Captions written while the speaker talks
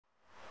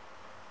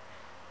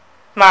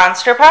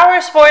Monster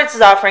Powersports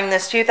is offering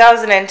this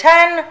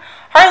 2010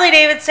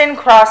 Harley-Davidson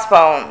Cross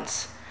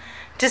Bones.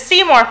 To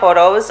see more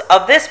photos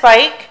of this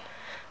bike,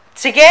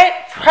 to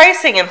get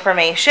pricing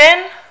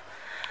information,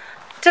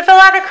 to fill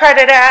out a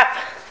credit app,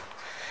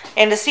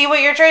 and to see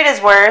what your trade is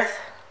worth,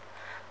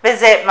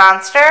 visit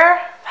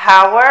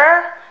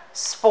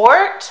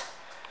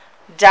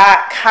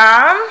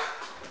monsterpowersport.com.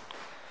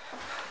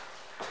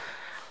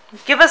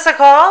 Give us a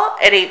call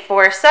at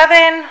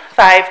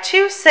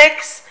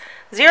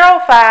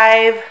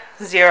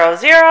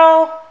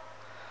 847-526-0500,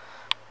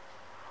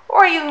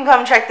 or you can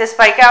come check this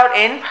bike out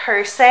in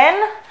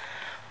person.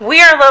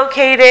 We are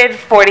located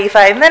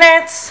 45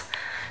 minutes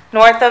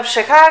north of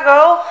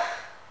Chicago,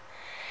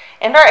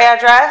 and our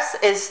address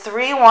is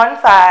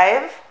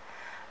 315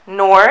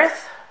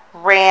 North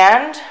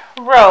Rand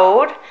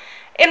Road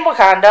in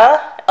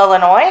Wauconda,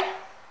 Illinois.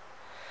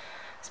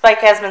 This bike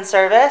has been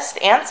serviced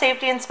and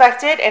safety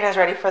inspected and is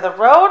ready for the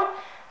road.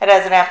 It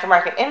has an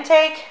aftermarket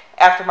intake,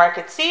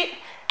 aftermarket seat,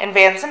 and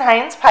Vance &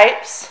 Hines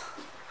pipes.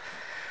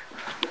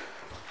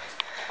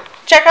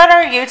 Check out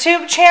our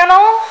YouTube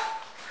channel.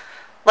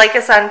 Like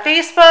us on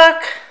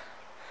Facebook.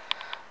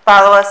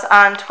 Follow us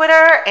on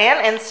Twitter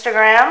and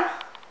Instagram.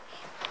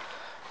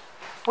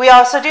 We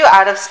also do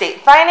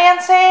out-of-state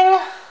financing.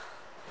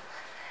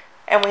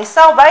 And we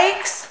sell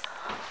bikes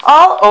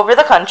all over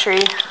the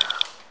country.